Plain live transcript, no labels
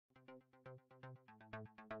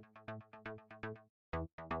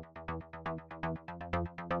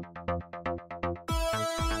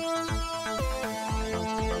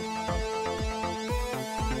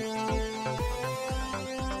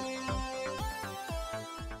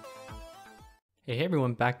Hey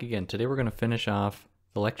everyone, back again. Today we're going to finish off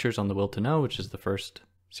the lectures on the Will to Know, which is the first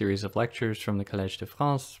series of lectures from the Collège de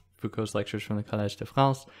France, Foucault's lectures from the Collège de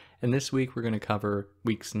France. And this week we're going to cover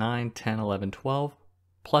weeks 9, 10, 11, 12,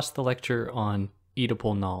 plus the lecture on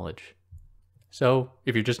Oedipal knowledge. So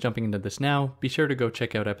if you're just jumping into this now, be sure to go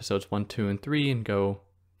check out episodes 1, 2, and 3 and go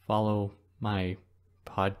follow my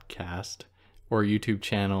podcast or YouTube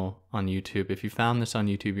channel on YouTube. If you found this on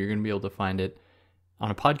YouTube, you're going to be able to find it on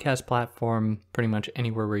a podcast platform, pretty much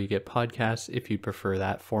anywhere where you get podcasts, if you prefer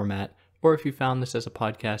that format. Or if you found this as a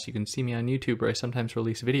podcast, you can see me on YouTube where I sometimes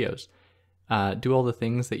release videos. Do all the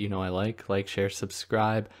things that you know I like, share,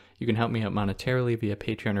 subscribe. You can help me out monetarily via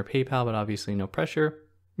Patreon or PayPal, but obviously no pressure.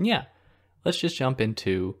 And yeah, let's just jump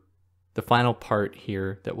into the final part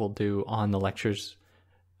here that we'll do on the lectures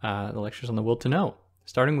on the Will to Know,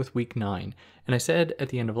 starting with week 9. And I said at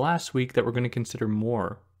the end of last week that we're going to consider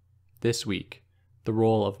more this week the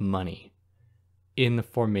role of money in the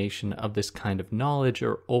formation of this kind of knowledge,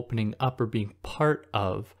 or opening up or being part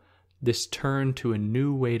of this turn to a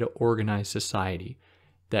new way to organize society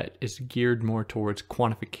that is geared more towards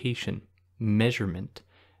quantification, measurement,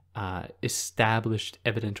 established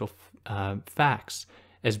evidential facts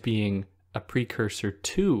as being a precursor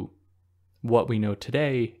to what we know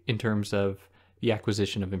today in terms of the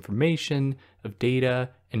acquisition of information, of data,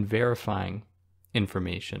 and verifying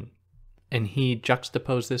information. And he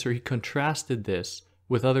juxtaposed this, or he contrasted this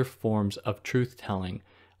with other forms of truth-telling,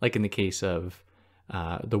 like in the case of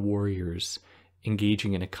the warriors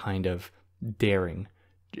engaging in a kind of daring,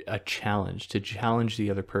 a challenge, to challenge the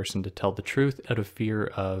other person to tell the truth out of fear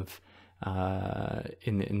of,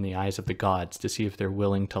 in the eyes of the gods, to see if they're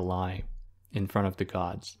willing to lie in front of the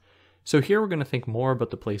gods. So here we're going to think more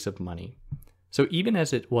about the place of money. So even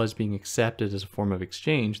as it was being accepted as a form of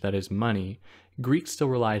exchange, that is money, Greeks still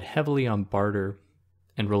relied heavily on barter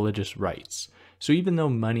and religious rites. So even though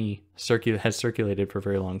money has circulated for a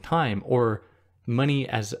very long time, or money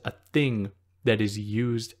as a thing that is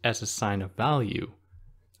used as a sign of value,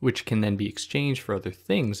 which can then be exchanged for other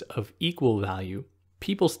things of equal value,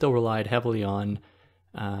 people still relied heavily on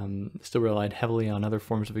other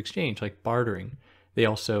forms of exchange, like bartering. They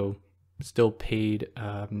also still paid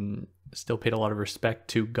a lot of respect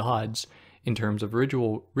to gods in terms of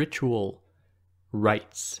ritual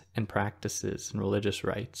rites and practices and religious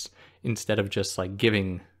rites, instead of just like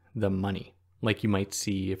giving them money. Like you might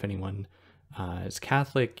see, if anyone is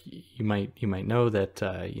Catholic, you might know that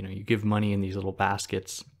you give money in these little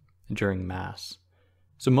baskets during Mass.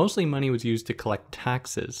 So mostly money was used to collect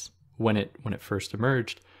taxes when it first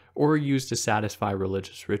emerged, or used to satisfy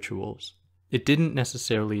religious rituals. It didn't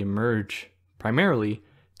necessarily emerge primarily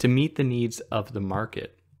to meet the needs of the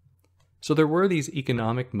market. So there were these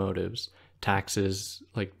economic motives, taxes,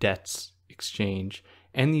 like debts, exchange,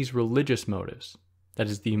 and these religious motives, that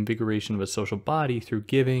is the invigoration of a social body through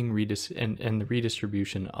giving and the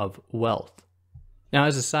redistribution of wealth. Now,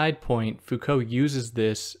 as a side point, Foucault uses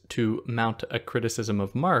this to mount a criticism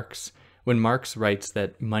of Marx, when Marx writes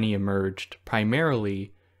that money emerged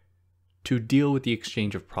primarily to deal with the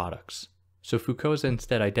exchange of products. So Foucault is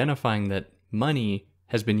instead identifying that money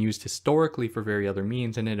has been used historically for very other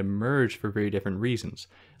means, and it emerged for very different reasons,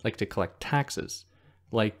 like to collect taxes,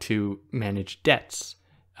 like to manage debts,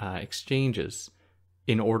 exchanges,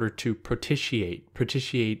 in order to propitiate.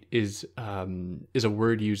 Propitiate is a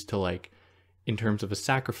word used to, like, in terms of a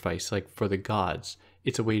sacrifice, like for the gods.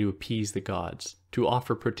 It's a way to appease the gods. To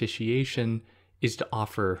offer propitiation is to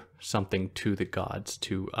offer something to the gods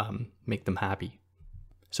to make them happy.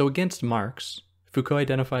 So against Marx, Foucault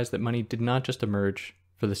identifies that money did not just emerge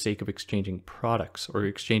for the sake of exchanging products, or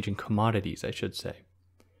exchanging commodities, I should say.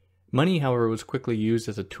 Money, however, was quickly used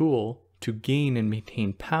as a tool to gain and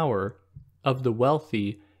maintain power of the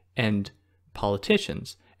wealthy and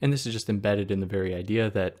politicians. And this is just embedded in the very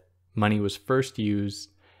idea that money was first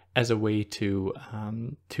used as a way to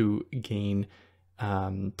gain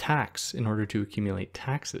tax, in order to accumulate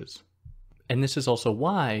taxes. And this is also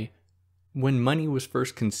why, when money was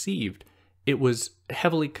first conceived, it was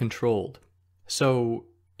heavily controlled. So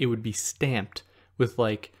it would be stamped with,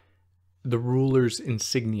 like, the ruler's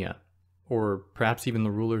insignia, or perhaps even the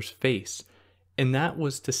ruler's face. And that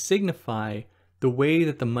was to signify the way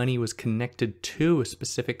that the money was connected to a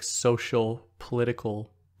specific social, political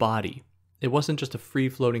body. It wasn't just a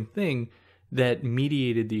free-floating thing that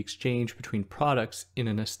mediated the exchange between products in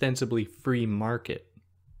an ostensibly free market.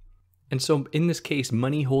 And so in this case,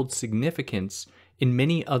 money holds significance in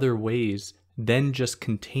many other ways than just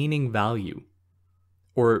containing value,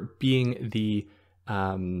 or being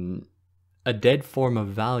a dead form of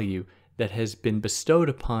value that has been bestowed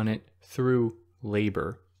upon it through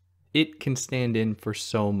labor. it can stand in for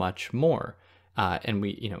so much more. And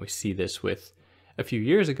we see this with a few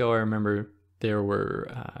years ago. I remember there were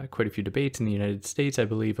quite a few debates in the United States, I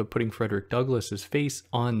believe, of putting Frederick Douglass's face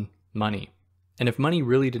on money. And if money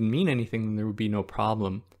really didn't mean anything, then there would be no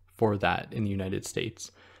problem for that in the United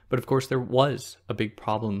States. But of course, there was a big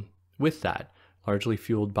problem with that, largely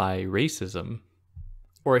fueled by racism.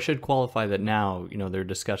 Or I should qualify that now, there are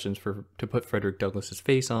discussions to put Frederick Douglass's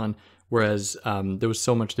face on, whereas there was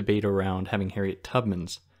so much debate around having Harriet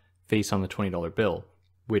Tubman's face on the $20 bill,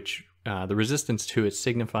 which the resistance to it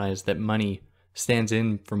signifies that money stands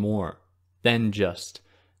in for more than just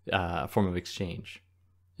a form of exchange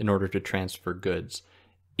in order to transfer goods.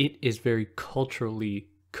 It is very culturally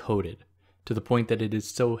coded to the point that it is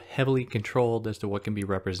so heavily controlled as to what can be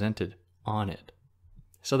represented on it.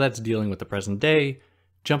 So that's dealing with the present day.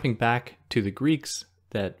 Jumping back to the Greeks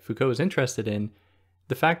that Foucault is interested in,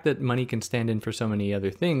 the fact that money can stand in for so many other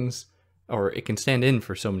things, or it can stand in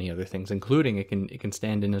for so many other things, including it can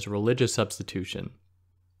stand in as a religious substitution.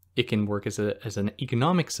 It can work as an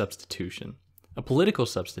economic substitution, a political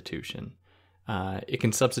substitution. It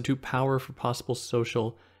can substitute power for possible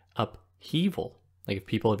social upheaval. Like if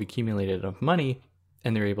people have accumulated enough money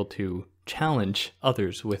and they're able to challenge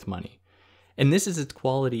others with money. And this is its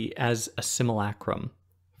quality as a simulacrum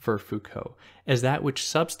for Foucault, as that which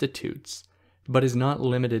substitutes, but is not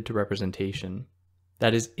limited to representation.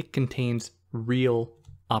 That is, it contains real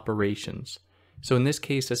operations. So in this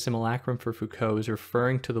case, a simulacrum for Foucault is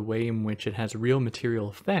referring to the way in which it has real material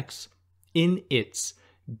effects in its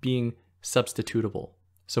being substitutable.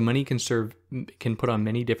 So money can put on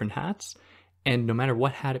many different hats, and no matter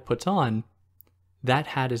what hat it puts on, that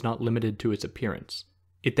hat is not limited to its appearance.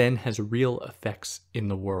 It then has real effects in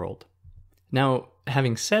the world. Now,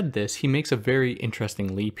 having said this, he makes a very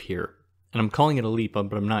interesting leap here. And I'm calling it a leap,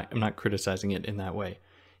 but I'm not criticizing it in that way.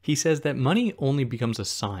 He says that money only becomes a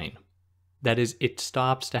sign. That is, it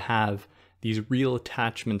stops to have these real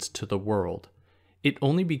attachments to the world. It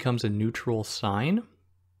only becomes a neutral sign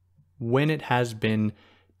when it has been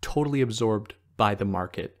totally absorbed by the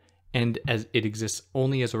market, and as it exists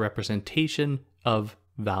only as a representation of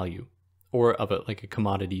value, or of a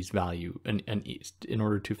commodity's value, in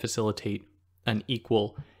order to facilitate an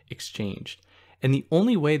equal exchange. And the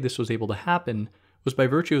only way this was able to happen was by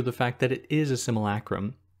virtue of the fact that it is a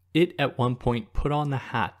simulacrum. It at one point put on the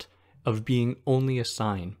hat of being only a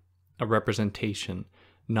sign, a representation,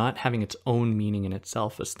 not having its own meaning in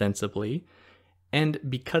itself ostensibly. And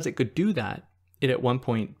because it could do that, it at one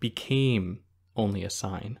point became only a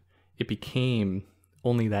sign. It became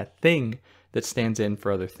only that thing that stands in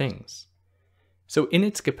for other things. So in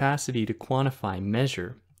its capacity to quantify,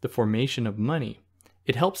 measure the formation of money,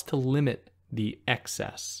 it helps to limit the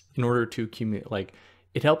excess in order to accumulate,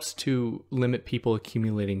 it helps to limit people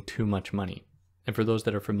accumulating too much money. And for those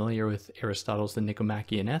that are familiar with Aristotle's The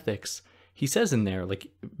Nicomachean Ethics, he says in there,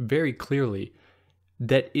 very clearly,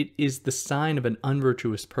 that it is the sign of an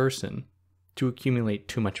unvirtuous person to accumulate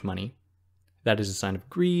too much money. That is a sign of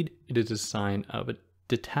greed, it is a sign of a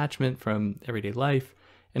detachment from everyday life,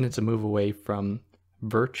 and it's a move away from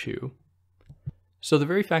virtue. So the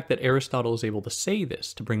very fact that Aristotle is able to say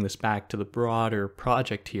this, to bring this back to the broader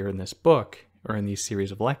project here in this book, or in these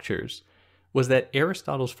series of lectures, was that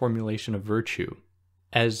Aristotle's formulation of virtue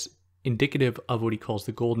as indicative of what he calls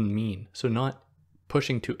the golden mean, so not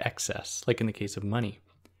pushing to excess, like in the case of money,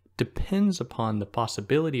 depends upon the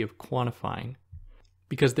possibility of quantifying,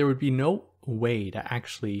 because there would be no way to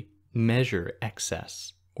actually measure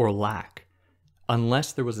excess or lack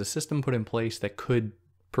unless there was a system put in place that could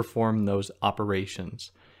perform those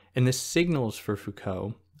operations. And this signals for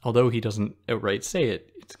Foucault, although he doesn't outright say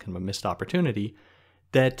it, it's kind of a missed opportunity,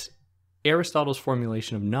 that Aristotle's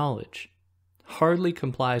formulation of knowledge hardly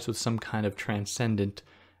complies with some kind of transcendent,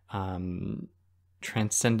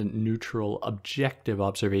 neutral, objective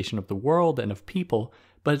observation of the world and of people,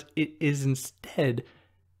 but it is instead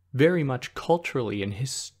very much culturally and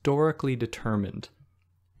historically determined.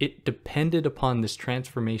 It depended upon this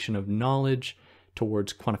transformation of knowledge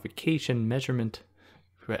towards quantification, measurement,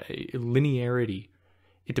 linearity.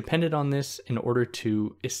 It depended on this in order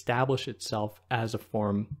to establish itself as a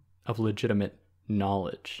form of legitimate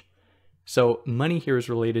knowledge. So money here is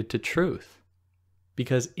related to truth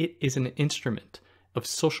because it is an instrument of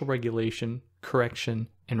social regulation, correction,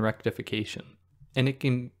 and rectification. And it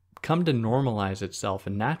can come to normalize itself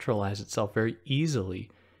and naturalize itself very easily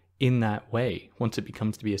in that way once it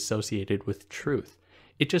becomes to be associated with truth.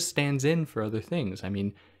 It just stands in for other things.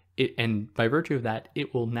 And by virtue of that,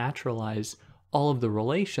 it will naturalize all of the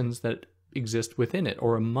relations that exist within it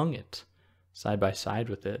or among it, side by side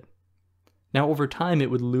with it. Now, over time,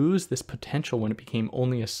 it would lose this potential when it became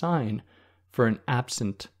only a sign for an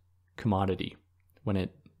absent commodity, when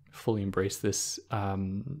it fully embraced this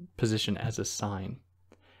position as a sign.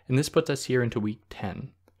 And this puts us here into week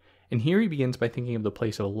 10. And here he begins by thinking of the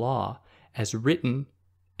place of law as written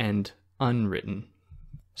and unwritten.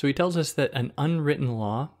 So he tells us that an unwritten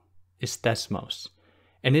law is thesmos,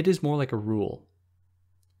 and it is more like a rule,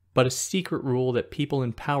 but a secret rule that people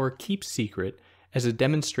in power keep secret as a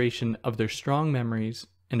demonstration of their strong memories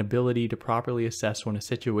and ability to properly assess when a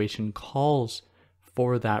situation calls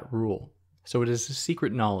for that rule. So it is a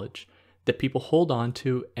secret knowledge that people hold on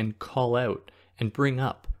to and call out and bring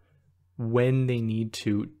up when they need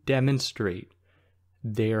to demonstrate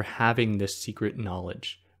they're having this secret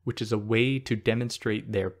knowledge, which is a way to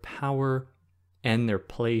demonstrate their power and their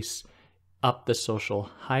place up the social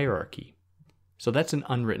hierarchy. So that's an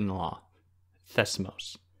unwritten law,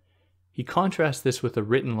 thesmos. He contrasts this with a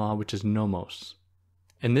written law, which is nomos.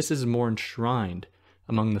 And this is more enshrined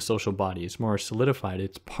among the social body. It's more solidified.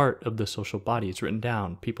 It's part of the social body. It's written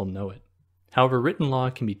down. People know it. However, written law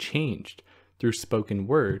can be changed through spoken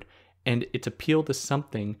word, and its appeal to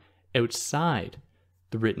something outside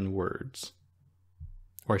the written words.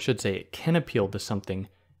 Or I should say, it can appeal to something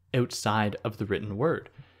outside of the written word.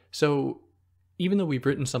 So even though we've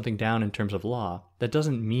written something down in terms of law, that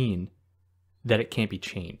doesn't mean that it can't be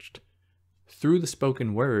changed. Through the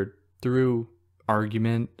spoken word, through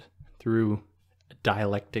argument, through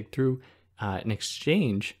dialectic, through an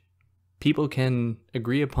exchange, people can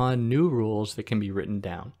agree upon new rules that can be written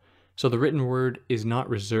down. So the written word is not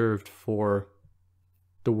reserved for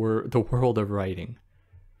the world of writing.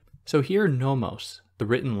 So here nomos, the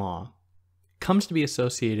written law, comes to be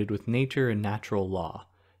associated with nature and natural law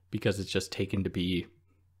because it's just taken to be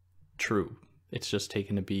true. It's just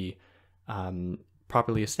taken to be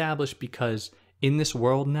properly established because in this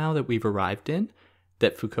world now that we've arrived in,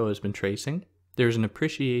 that Foucault has been tracing, there's an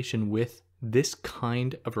appreciation with this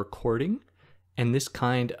kind of recording and this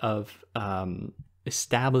kind of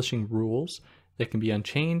establishing rules that can be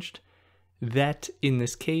unchanged, that in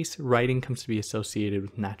this case, writing comes to be associated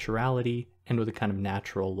with naturality and with a kind of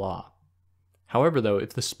natural law. However, though,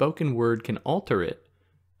 if the spoken word can alter it,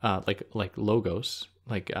 like logos,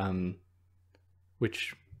 if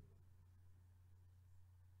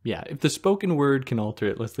the spoken word can alter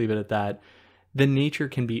it, let's leave it at that, then nature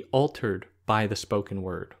can be altered by the spoken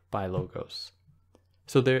word, by logos.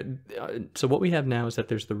 So what we have now is that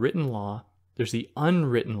there's the written law, there's the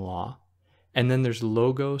unwritten law, and then there's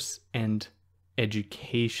logos and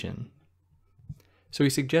education. So he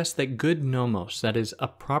suggests that good nomos, that is, a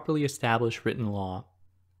properly established written law,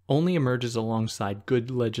 only emerges alongside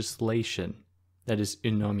good legislation, that is,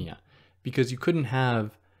 eunomia, because you couldn't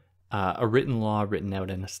have a written law written out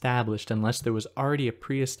and established unless there was already a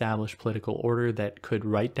pre-established political order that could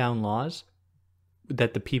write down laws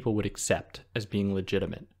that the people would accept as being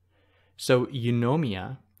legitimate. So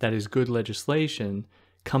eunomia, that is good legislation,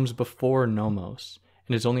 comes before nomos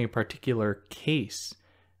and is only a particular case,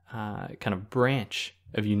 kind of branch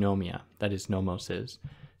of eunomia, that is nomos is.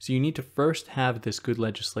 So you need to first have this good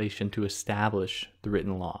legislation to establish the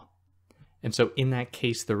written law. And so in that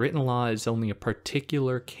case, the written law is only a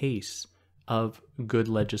particular case of good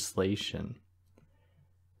legislation.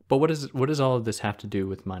 But what does all of this have to do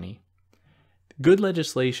with money? Good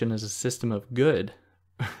legislation as a system of good,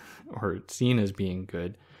 or seen as being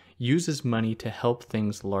good, uses money to help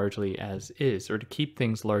things largely as is, or to keep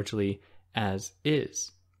things largely as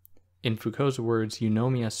is. In Foucault's words,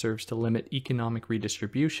 eunomia serves to limit economic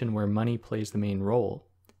redistribution where money plays the main role,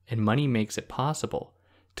 and money makes it possible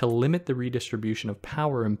to limit the redistribution of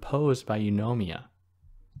power imposed by eunomia.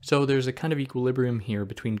 So there's a kind of equilibrium here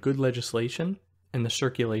between good legislation and the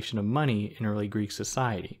circulation of money in early Greek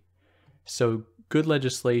society. So good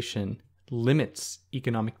legislation limits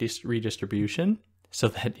economic redistribution so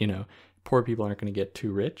that, poor people aren't going to get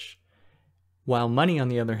too rich. While money, on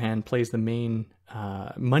the other hand, plays the main,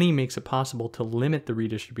 money makes it possible to limit the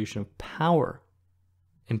redistribution of power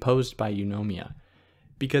imposed by eunomia,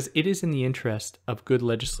 because it is in the interest of good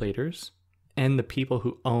legislators and the people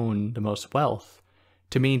who own the most wealth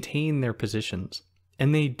to maintain their positions.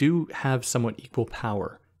 And they do have somewhat equal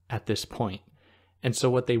power at this point. And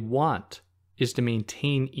so what they want is to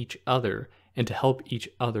maintain each other and to help each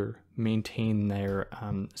other maintain their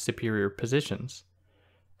superior positions.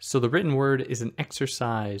 So the written word is an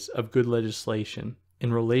exercise of good legislation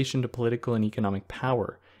in relation to political and economic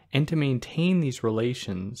power, and to maintain these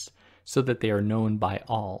relations so that they are known by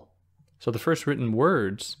all. So the first written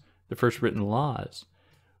words, the first written laws,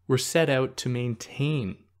 were set out to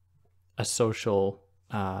maintain a social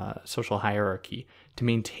hierarchy, to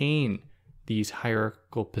maintain these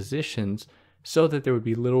hierarchical positions so that there would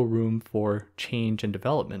be little room for change and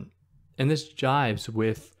development. And this jives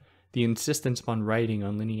with the insistence upon writing,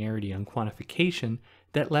 on linearity, on quantification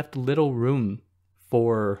that left little room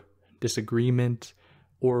for disagreement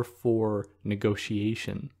or for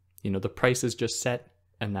negotiation. The price is just set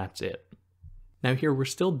and that's it. Now here we're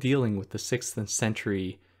still dealing with the 6th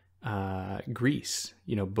century Greece,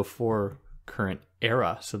 before current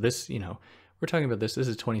era. So this, we're talking about this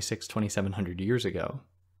is 2,700 years ago.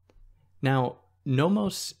 Now,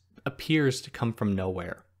 nomos appears to come from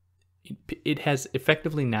nowhere. It has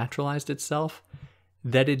effectively naturalized itself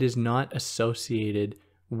that it is not associated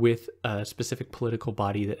with a specific political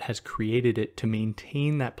body that has created it to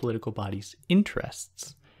maintain that political body's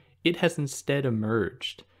interests. It has instead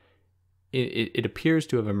emerged. It appears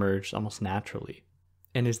to have emerged almost naturally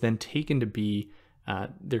and is then taken to be,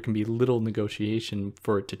 there can be little negotiation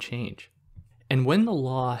for it to change. And when the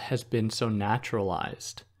law has been so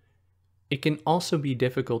naturalized, it can also be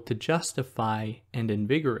difficult to justify and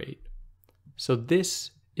invigorate. So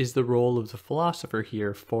this is the role of the philosopher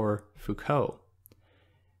here for Foucault.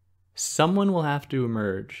 Someone will have to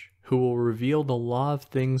emerge who will reveal the law of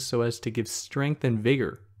things so as to give strength and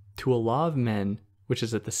vigor to a law of men which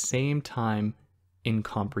is at the same time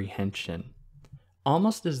incomprehension.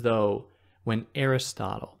 Almost as though when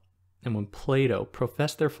Aristotle and when Plato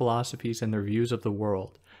profess their philosophies and their views of the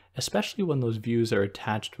world, especially when those views are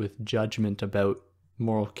attached with judgment about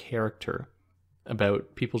moral character,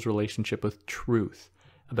 about people's relationship with truth,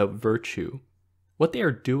 about virtue, what they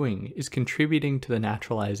are doing is contributing to the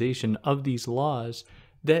naturalization of these laws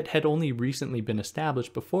that had only recently been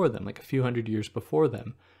established before them, like a few hundred years before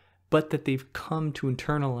them, but that they've come to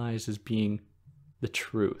internalize as being the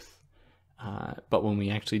truth. But when we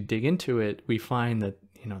actually dig into it, we find that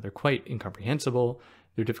they're quite incomprehensible,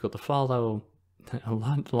 they're difficult to follow.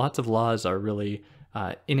 Lots of laws are really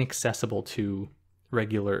inaccessible to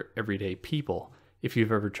regular everyday people. If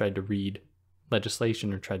you've ever tried to read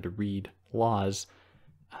legislation or tried to read laws,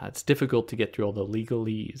 it's difficult to get through all the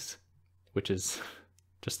legalese, which is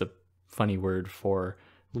just a funny word for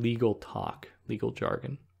legal talk, legal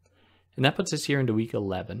jargon. And that puts us here into week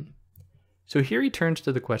 11. So here he turns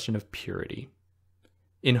to the question of purity.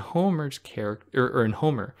 In Homer's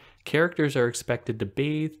Homer, characters are expected to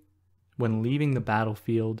bathe when leaving the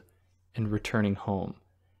battlefield and returning home.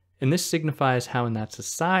 And this signifies how in that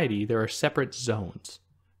society there are separate zones.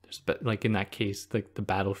 Like in that case, like the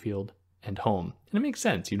battlefield and home. And it makes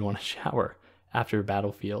sense. You'd want to shower after a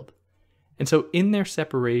battlefield. And so in their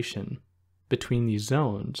separation between these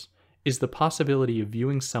zones is the possibility of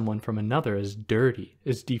viewing someone from another as dirty,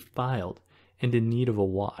 as defiled, and in need of a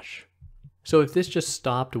wash. So if this just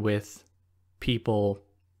stopped with people,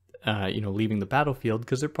 leaving the battlefield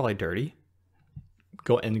because they're probably dirty,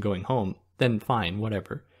 going home, then fine,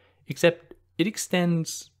 whatever. Except it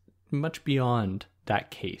extends much beyond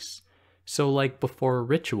that case. So like before a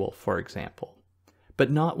ritual, for example,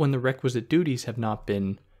 but not when the requisite duties have not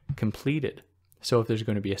been completed. So if there's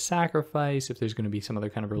going to be a sacrifice, if there's going to be some other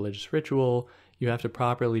kind of religious ritual, you have to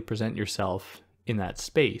properly present yourself in that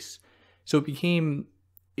space. So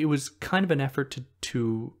it was kind of an effort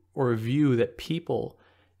or a view that people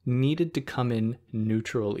needed to come in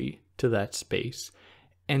neutrally to that space.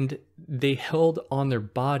 And they held on their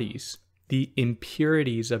bodies the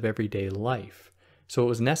impurities of everyday life. So it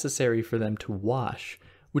was necessary for them to wash,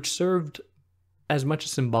 which served as much a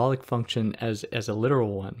symbolic function as a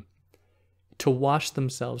literal one, to wash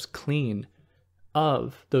themselves clean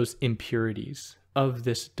of those impurities, of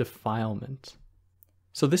this defilement.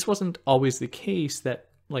 So this wasn't always the case that,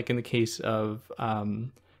 like in the case of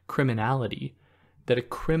criminality, that a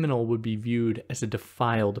criminal would be viewed as a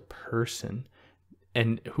defiled person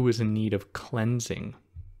and who was in need of cleansing.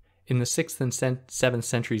 In the 6th and 7th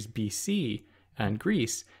centuries BC in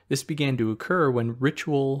Greece, this began to occur when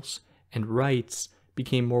rituals and rites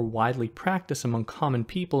became more widely practiced among common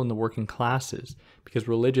people in the working classes, because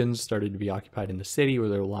religions started to be occupied in the city where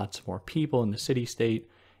there were lots more people in the city-state,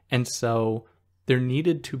 and so there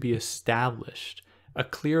needed to be established a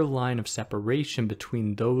clear line of separation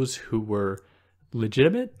between those who were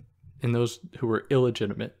legitimate and those who were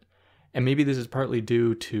illegitimate. And maybe this is partly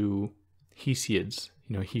due to Hesiod's,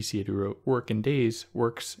 Hesiod who wrote Works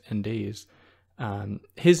and Days,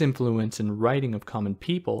 his influence in writing of common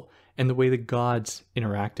people and the way the gods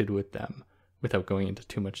interacted with them, without going into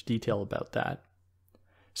too much detail about that.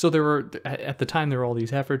 So at the time, there were all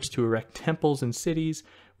these efforts to erect temples in cities,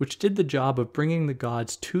 which did the job of bringing the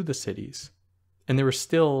gods to the cities. And they were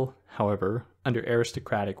still, however, under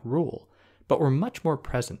aristocratic rule, but were much more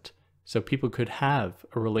present. So people could have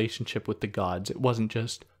a relationship with the gods. It wasn't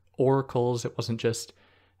just oracles, it wasn't just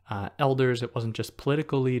elders, it wasn't just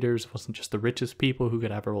political leaders, it wasn't just the richest people who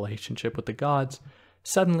could have a relationship with the gods.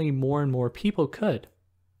 Suddenly, more and more people could.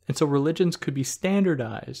 And so religions could be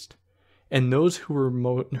standardized. And those who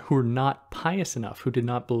were not pious enough, who did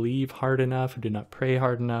not believe hard enough, who did not pray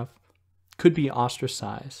hard enough, could be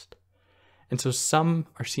ostracized. And so some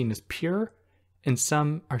are seen as pure, and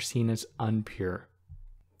some are seen as unpure.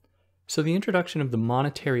 So the introduction of the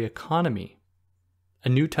monetary economy, a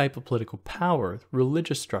new type of political power,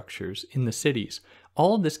 religious structures in the cities,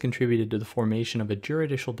 all of this contributed to the formation of a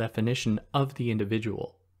juridical definition of the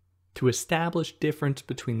individual, to establish difference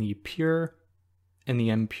between the pure and the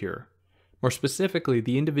impure. More specifically,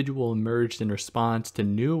 the individual emerged in response to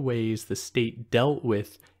new ways the state dealt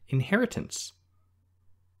with inheritance,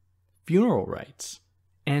 funeral rites,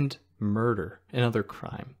 and murder and other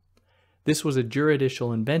crime. This was a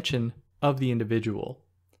juridical invention of the individual.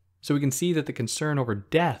 So we can see that the concern over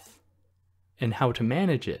death and how to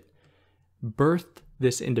manage it birthed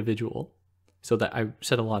this individual. So that I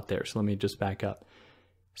said a lot there, so let me just back up.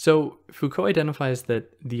 So Foucault identifies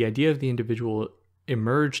that the idea of the individual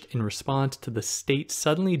emerged in response to the state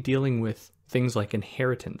suddenly dealing with things like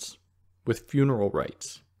inheritance, with funeral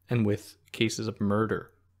rites, and with cases of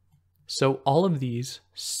murder. So all of these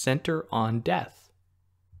center on death.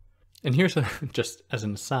 And here's just as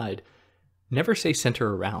an aside, never say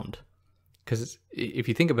center around. Because if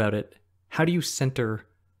you think about it, how do you center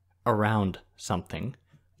around something?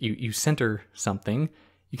 You center something,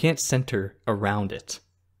 you can't center around it,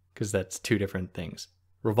 because that's two different things.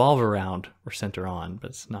 Revolve around or center on,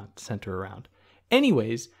 but it's not center around.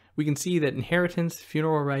 Anyways, we can see that inheritance,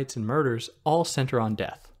 funeral rites, and murders all center on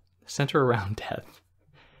death, center around death.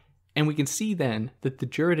 And we can see then that the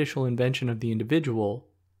juridical invention of the individual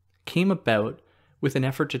came about with an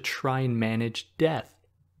effort to try and manage death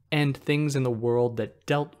and things in the world that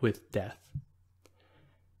dealt with death.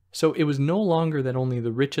 So it was no longer that only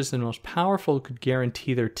the richest and most powerful could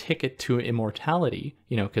guarantee their ticket to immortality,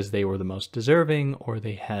 because they were the most deserving or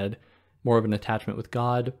they had more of an attachment with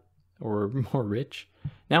God or more rich.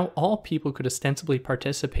 Now all people could ostensibly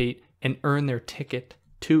participate and earn their ticket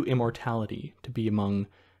to immortality, to be among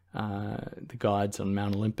the gods on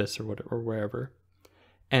Mount Olympus or wherever.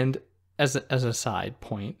 And as a side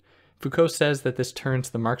point, Foucault says that this turns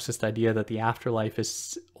the Marxist idea that the afterlife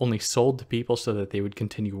is only sold to people so that they would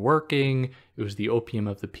continue working. It was the opium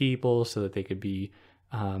of the people so that they could be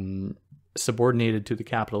subordinated to the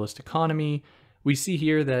capitalist economy. We see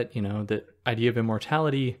here that, the idea of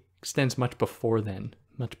immortality extends much before then,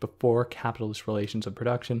 much before capitalist relations of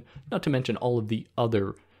production, not to mention all of the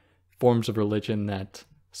other forms of religion that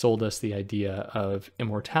sold us the idea of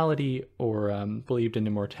immortality or believed in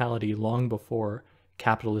immortality long before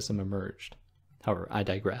capitalism emerged. However, I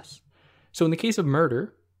digress. So in the case of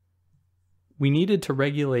murder, we needed to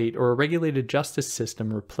regulate, or a regulated justice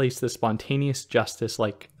system replaced the spontaneous justice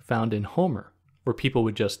like found in Homer, where people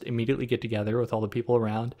would just immediately get together with all the people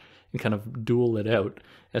around and kind of duel it out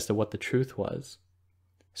as to what the truth was.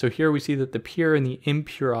 So here we see that the pure and the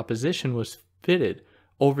impure opposition was fitted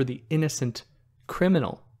over the innocent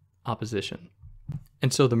criminal opposition.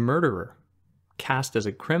 And so the murderer, cast as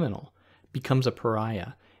a criminal, becomes a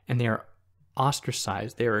pariah, and they are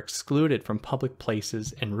ostracized. They are excluded from public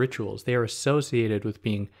places and rituals. They are associated with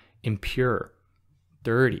being impure,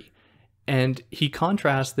 dirty. And he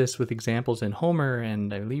contrasts this with examples in Homer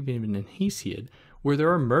and I believe even in Hesiod, where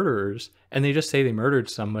there are murderers and they just say they murdered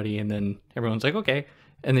somebody and then everyone's like, okay.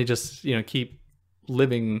 And they just, keep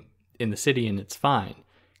living in the city and it's fine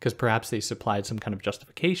because perhaps they supplied some kind of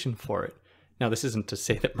justification for it. Now, this isn't to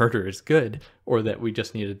say that murder is good or that we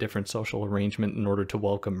just need a different social arrangement in order to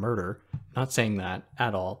welcome murder. Not saying that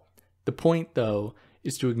at all. The point, though,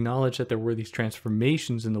 is to acknowledge that there were these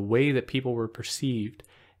transformations in the way that people were perceived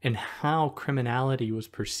and how criminality was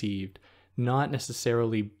perceived. Not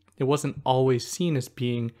necessarily, it wasn't always seen as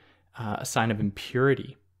being a sign of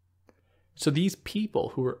impurity. So these people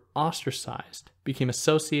who were ostracized became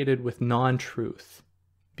associated with non-truth,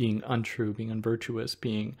 being untrue, being unvirtuous,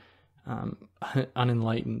 being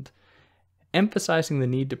unenlightened, emphasizing the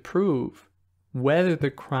need to prove whether the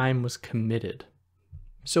crime was committed.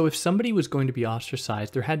 So if somebody was going to be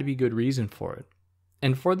ostracized, there had to be good reason for it.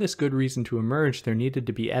 And for this good reason to emerge, there needed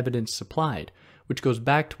to be evidence supplied, which goes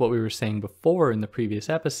back to what we were saying before in the previous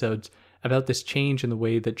episodes about this change in the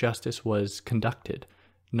way that justice was conducted,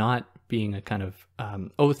 not being a kind of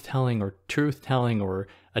oath-telling or truth-telling or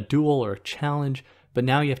a duel or a challenge, but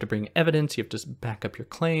now you have to bring evidence, you have to back up your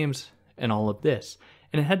claims, and all of this.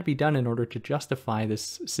 And it had to be done in order to justify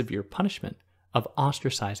this severe punishment of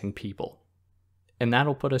ostracizing people. And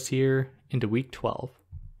that'll put us here into week 12.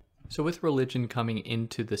 So with religion coming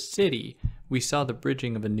into the city, we saw the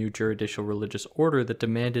bridging of a new juridical religious order that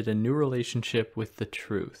demanded a new relationship with the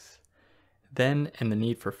truth. Then, and the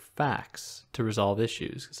need for facts to resolve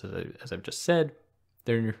issues. So as I've just said,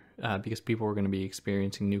 because people were going to be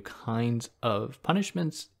experiencing new kinds of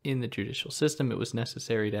punishments in the judicial system, it was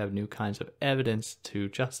necessary to have new kinds of evidence to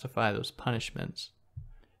justify those punishments.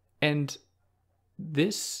 And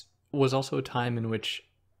this was also a time in which,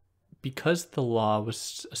 because the law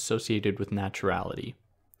was associated with naturality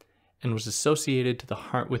and was associated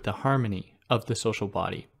with the harmony of the social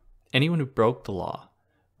body, anyone who broke the law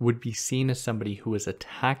would be seen as somebody who was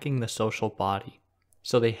attacking the social body.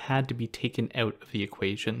 So they had to be taken out of the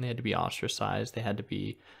equation. They had to be ostracized. They had to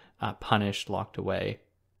be punished, locked away,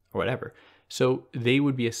 or whatever. So they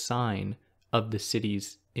would be a sign of the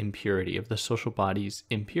city's impurity, of the social body's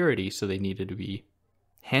impurity. So they needed to be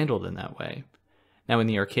handled in that way. Now, in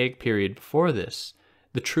the archaic period before this,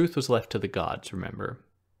 the truth was left to the gods, remember.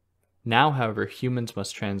 Now, however, humans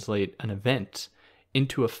must translate an event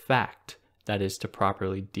into a fact, that is, to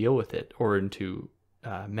properly deal with it, or into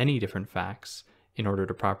many different facts in order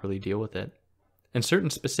to properly deal with it. And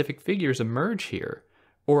certain specific figures emerge here,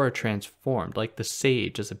 or are transformed, like the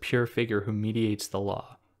sage as a pure figure who mediates the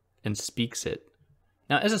law and speaks it.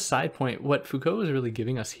 Now, as a side point, what Foucault is really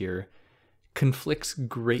giving us here conflicts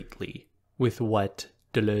greatly with what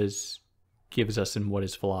Deleuze gives us in What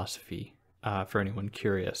is Philosophy, for anyone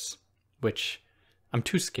curious, which I'm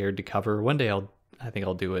too scared to cover. One day I think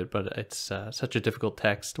I'll do it, but it's such a difficult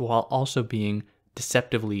text while also being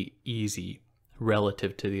deceptively easy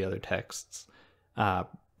relative to the other texts. But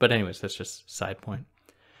anyways, that's just a side point.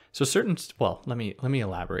 So let me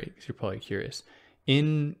elaborate, because you're probably curious.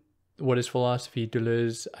 In What is Philosophy,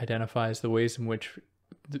 Deleuze identifies the ways in which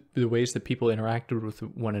the ways that people interacted with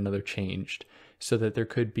one another changed, so that there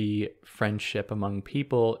could be friendship among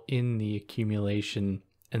people in the accumulation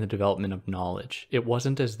and the development of knowledge. It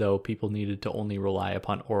wasn't as though people needed to only rely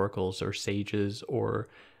upon oracles or sages or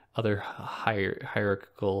other hierarchically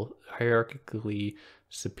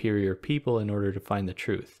superior people in order to find the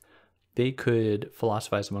truth. They could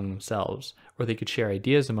philosophize among themselves, or they could share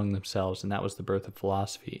ideas among themselves, and that was the birth of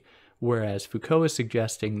philosophy. Whereas Foucault is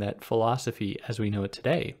suggesting that philosophy, as we know it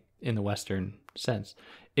today, in the Western sense,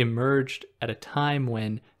 emerged at a time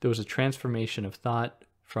when there was a transformation of thought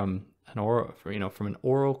from an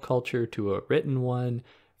oral culture to a written one,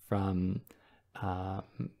 from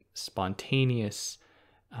spontaneous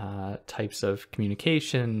types of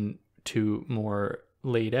communication to more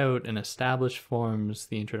laid out and established forms,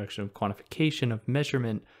 the introduction of quantification, of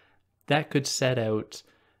measurement, that could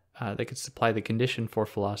that could supply the condition for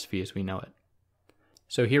philosophy as we know it.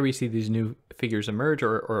 So here we see these new figures emerge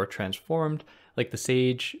or are transformed, like the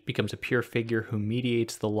sage becomes a pure figure who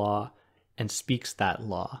mediates the law and speaks that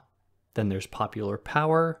law. Then there's popular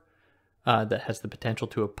power that has the potential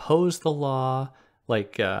to oppose the law,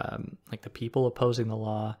 like the people opposing the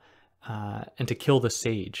law, and to kill the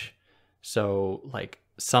sage. So, like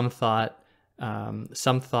some thought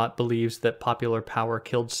believes that popular power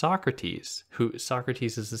killed Socrates.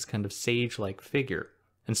 Socrates is this kind of sage-like figure,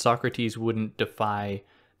 and Socrates wouldn't defy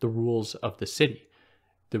the rules of the city.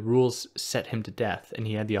 The rules set him to death, and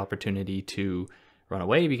he had the opportunity to run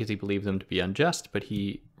away because he believed them to be unjust, but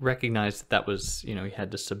he recognized that was, he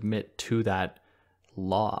had to submit to that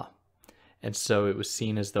law. And so it was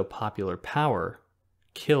seen as though popular power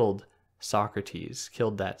killed Socrates,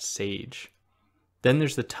 killed that sage. Then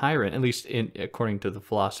there's the tyrant, at least according to the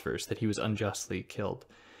philosophers, that he was unjustly killed.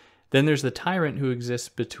 Then there's the tyrant who exists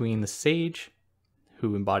between the sage,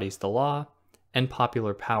 who embodies the law, and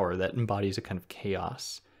popular power that embodies a kind of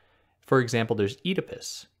chaos. For example, there's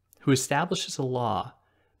Oedipus, who establishes a law,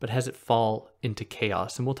 but has it fall into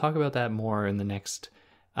chaos. And we'll talk about that more in the next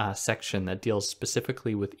section that deals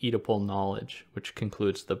specifically with Oedipal knowledge, which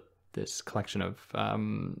concludes this collection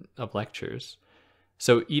of lectures.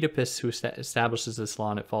 So Oedipus, who establishes this law,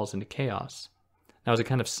 and it falls into chaos. Now, as a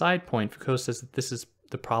kind of side point, Foucault says that this is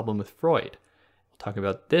the problem with Freud. We'll talk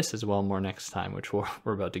about this as well more next time, which we're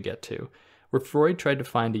about to get to, where Freud tried to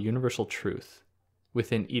find a universal truth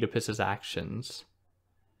within Oedipus's actions.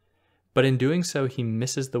 But in doing so, he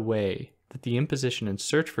misses the way that the imposition and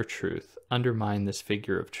search for truth undermine this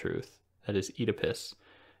figure of truth, that is Oedipus.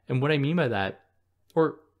 And what I mean by that,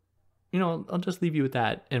 or, I'll just leave you with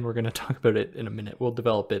that, and we're going to talk about it in a minute. We'll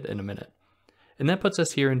develop it in a minute. And that puts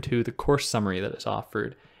us here into the course summary that is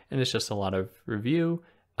offered. And it's just a lot of review,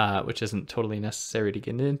 which isn't totally necessary to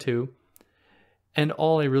get into. And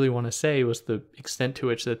all I really want to say was the extent to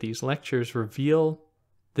which that these lectures reveal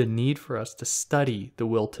the need for us to study the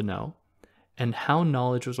will to know, and how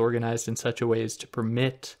knowledge was organized in such a way as to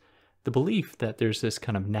permit the belief that there's this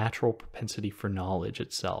kind of natural propensity for knowledge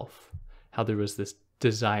itself, how there was this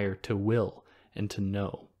desire to will and to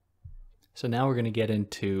know. So now we're going to get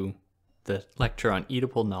into the lecture on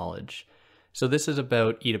Oedipal knowledge. So this is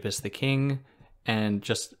about Oedipus the king, and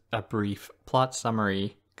just a brief plot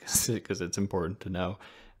summary, because it's important to know,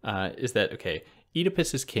 is that, okay,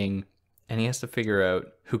 Oedipus is king, and he has to figure out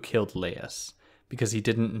who killed Laius, because he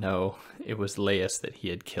didn't know it was Laius that he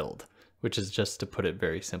had killed, which is just to put it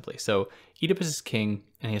very simply. So Oedipus is king,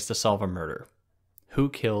 and he has to solve a murder. Who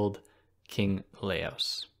killed King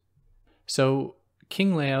Laius? So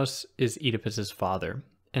King Laius is Oedipus's father,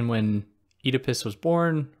 and when Oedipus was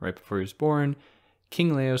born, right before he was born,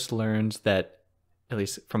 King Laius learns that, at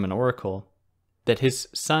least from an oracle, that his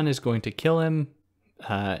son is going to kill him,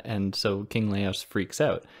 and so King Laius freaks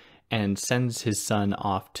out and sends his son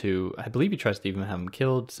off to, I believe he tries to even have him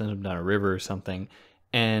killed, sends him down a river or something,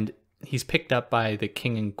 and he's picked up by the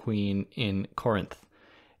king and queen in Corinth.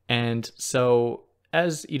 And so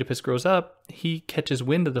as Oedipus grows up, he catches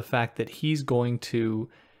wind of the fact that he's going to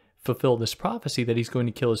fulfill this prophecy that he's going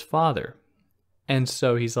to kill his father. And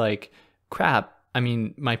so he's like, crap, I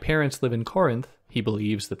mean, my parents live in Corinth. He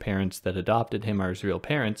believes the parents that adopted him are his real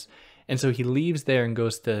parents. And so he leaves there and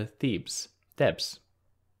goes to Thebes.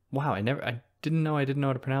 Wow, I didn't know how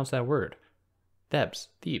to pronounce that word.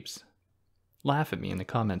 Thebes. Laugh at me in the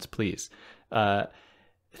comments, please.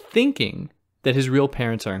 Thinking that his real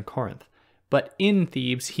parents are in Corinth. But in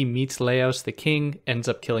Thebes, he meets Laius the king, ends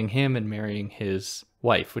up killing him and marrying his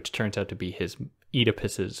wife, which turns out to be his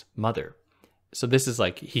Oedipus's mother. So this is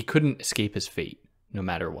like, he couldn't escape his fate, no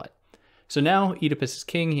matter what. So now Oedipus is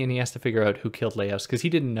king, and he has to figure out who killed Laius, because he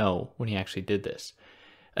didn't know when he actually did this.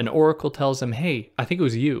 An oracle tells him, hey, I think it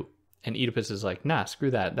was you. And Oedipus is like, nah,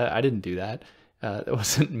 screw that. I didn't do that. That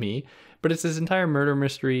wasn't me. But it's this entire murder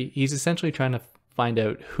mystery. He's essentially trying to find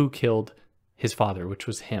out who killed his father, which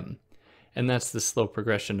was him. And that's the slow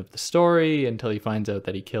progression of the story until he finds out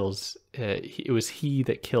that it was he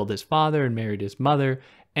that killed his father and married his mother,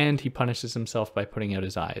 and he punishes himself by putting out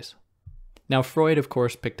his eyes. Now, Freud, of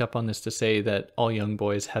course, picked up on this to say that all young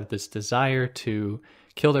boys have this desire to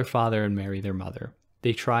kill their father and marry their mother.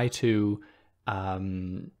 They try to,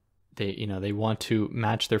 they want to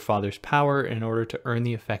match their father's power in order to earn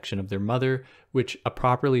the affection of their mother, which a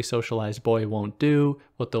properly socialized boy won't do.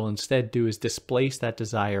 What they'll instead do is displace that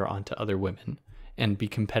desire onto other women and be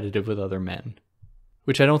competitive with other men,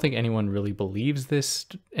 which I don't think anyone really believes this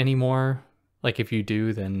anymore. Like, if you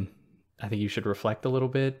do, then I think you should reflect a little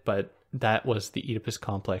bit, but that was the Oedipus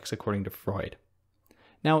complex according to Freud.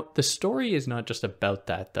 Now, the story is not just about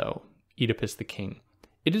that, though, Oedipus the king.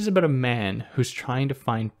 It is about a man who's trying to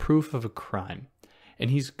find proof of a crime,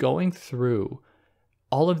 and he's going through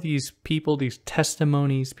all of these people, these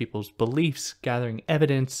testimonies, people's beliefs, gathering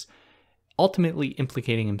evidence, ultimately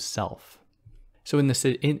implicating himself. So in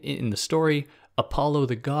the story, Apollo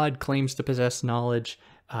the god claims to possess knowledge.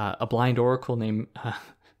 A blind oracle named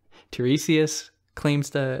Tiresias claims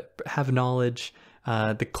to have knowledge.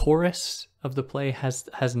 The chorus of the play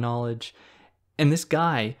has knowledge. And this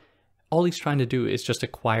guy, all he's trying to do is just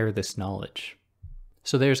acquire this knowledge.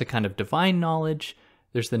 So there's a kind of divine knowledge.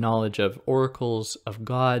 There's the knowledge of oracles, of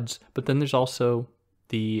gods, but then there's also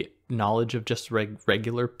the knowledge of just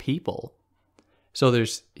regular people. So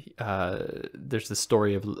there's the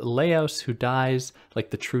story of Laius who dies, like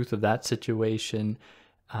the truth of that situation.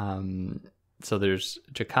 So there's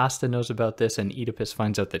Jocasta knows about this, and Oedipus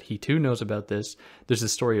finds out that he too knows about this. There's the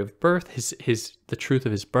story of birth, the truth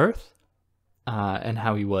of his birth, and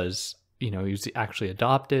how he was actually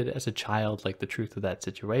adopted as a child, like the truth of that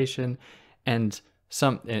situation. And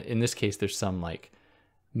in this case, there's some like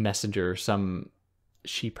messenger, some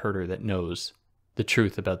sheep herder that knows the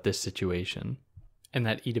truth about this situation. And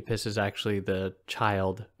that Oedipus is actually the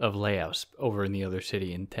child of Laius over in the other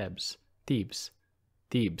city in Thebes.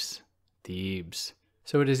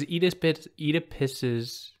 So it is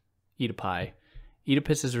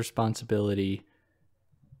Oedipus's responsibility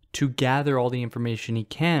to gather all the information he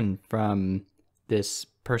can from this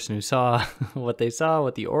person who saw what they saw,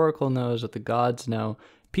 what the oracle knows, what the gods know,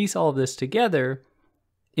 piece all of this together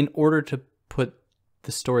in order to put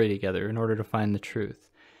the story together, in order to find the truth.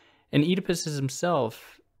 And Oedipus is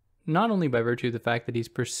himself, not only by virtue of the fact that he's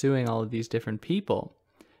pursuing all of these different people,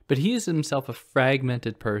 but he is himself a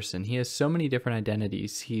fragmented person. He has so many different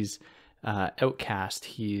identities. He's outcast.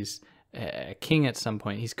 He's a king at some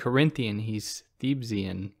point. He's Corinthian. He's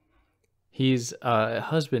Thebesian. He's a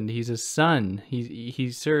husband. He's a son.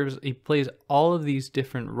 He plays all of these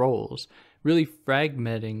different roles, really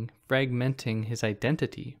fragmenting his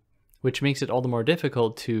identity, which makes it all the more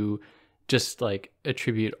difficult to just like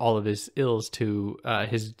attribute all of his ills to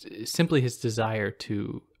his desire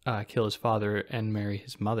to kill his father and marry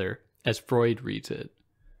his mother, as Freud reads it.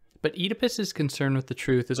 But Oedipus's concern with the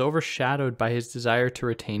truth is overshadowed by his desire to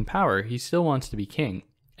retain power. He still wants to be king.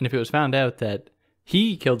 And if it was found out that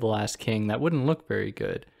he killed the last king, that wouldn't look very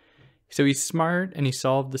good. So he's smart, and he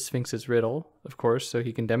solved the Sphinx's riddle, of course, so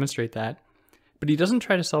he can demonstrate that. But he doesn't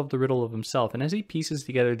try to solve the riddle of himself. And as he pieces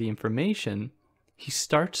together the information, he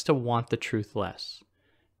starts to want the truth less,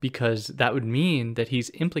 because that would mean that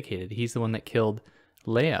he's implicated. He's the one that killed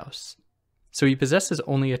Laos. So he possesses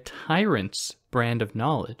only a tyrant's brand of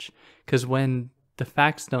knowledge, because when the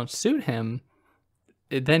facts don't suit him,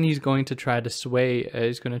 then he's going to try to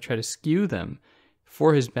skew them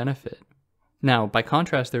for his benefit. Now, by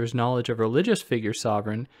contrast, there is knowledge of a religious figure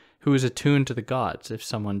sovereign who is attuned to the gods, if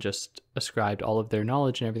someone just ascribed all of their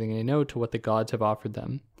knowledge and everything they know to what the gods have offered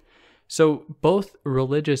them. So both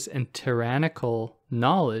religious and tyrannical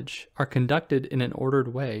knowledge are conducted in an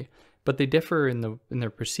ordered way, but they differ in their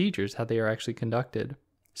procedures, how they are actually conducted.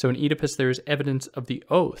 So in Oedipus, there is evidence of the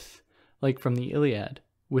oath, like from the Iliad,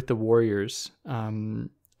 with the warriors,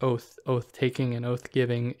 oath taking and oath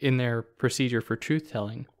giving in their procedure for truth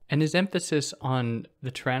telling. And his emphasis on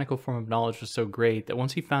the tyrannical form of knowledge was so great that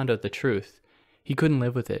once he found out the truth, he couldn't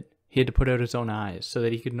live with it. He had to put out his own eyes so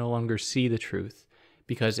that he could no longer see the truth,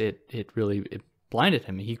 because it blinded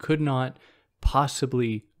him. He could not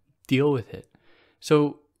possibly deal with it.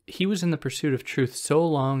 So he was in the pursuit of truth so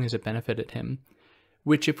long as it benefited him,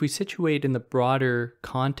 which, if we situate in the broader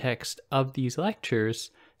context of these lectures,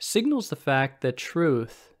 signals the fact that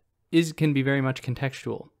truth can be very much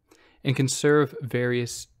contextual and can serve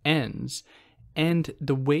various ends. And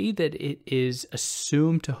the way that it is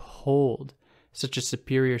assumed to hold such a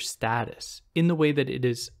superior status, in the way that it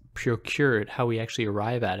is procured, how we actually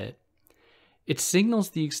arrive at it, it signals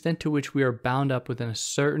the extent to which we are bound up within a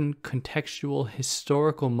certain contextual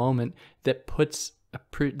historical moment that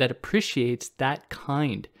appreciates that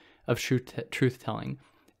kind of truth-telling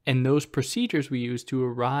and those procedures we use to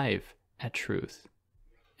arrive at truth.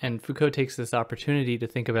 And Foucault takes this opportunity to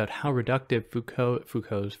think about how reductive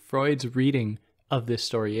Freud's reading of this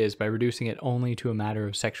story is by reducing it only to a matter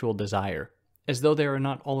of sexual desire, as though there are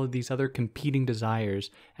not all of these other competing desires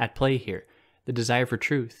at play here. The desire for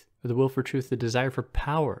truth, or the will for truth, the desire for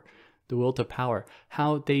power, the will to power,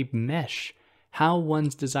 how they mesh, how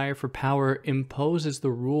one's desire for power imposes the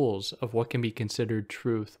rules of what can be considered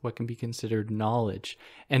truth, what can be considered knowledge,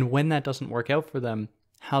 and when that doesn't work out for them,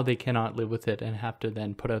 how they cannot live with it and have to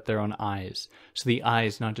then put out their own eyes. So the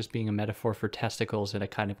eyes not just being a metaphor for testicles in a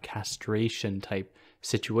kind of castration type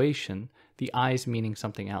situation, the eyes meaning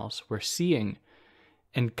something else. Where seeing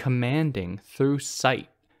and commanding through sight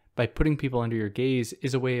by putting people under your gaze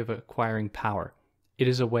is a way of acquiring power. It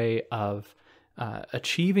is a way of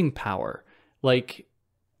achieving power. Like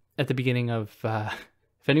at the beginning of,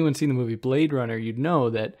 if anyone's seen the movie Blade Runner, you'd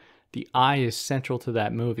know that the eye is central to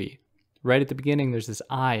that movie. Right at the beginning, there's this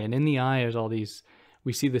eye, and in the eye there's all these,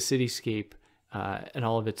 we see the cityscape and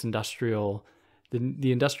all of its industrial,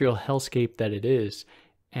 the industrial hellscape that it is.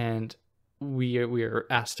 And we are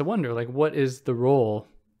asked to wonder, like, what is the role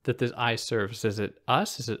that this eye serves? Is it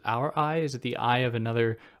us? Is it our eye? Is it the eye of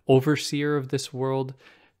another overseer of this world?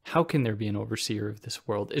 How can there be an overseer of this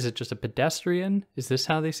world? Is it just a pedestrian? Is this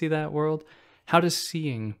how they see that world? How does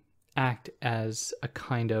seeing act as a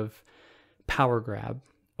kind of power grab?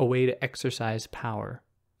 A way to exercise power.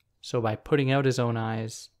 So by putting out his own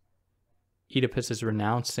eyes, Oedipus is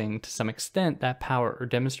renouncing to some extent that power, or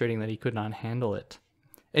demonstrating that he could not handle it.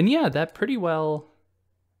 And yeah, that pretty well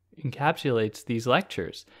encapsulates these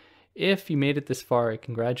lectures. If you made it this far, I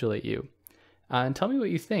congratulate you. And tell me what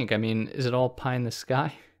you think. I mean, is it all pie in the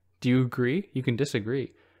sky? Do you agree? You can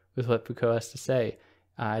disagree with what Foucault has to say.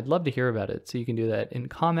 I'd love to hear about it. So you can do that in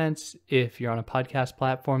comments. If you're on a podcast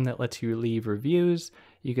platform that lets you leave reviews,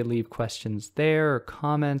 you can leave questions there or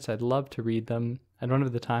comments. I'd love to read them. I don't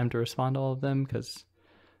have the time to respond to all of them because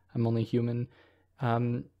I'm only human.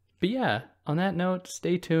 But yeah, on that note,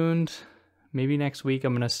 stay tuned. Maybe next week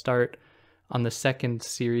I'm going to start on the second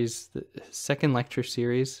lecture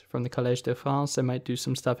series from the Collège de France. I might do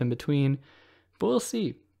some stuff in between, but we'll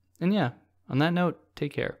see. And yeah, on that note,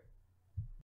 take care.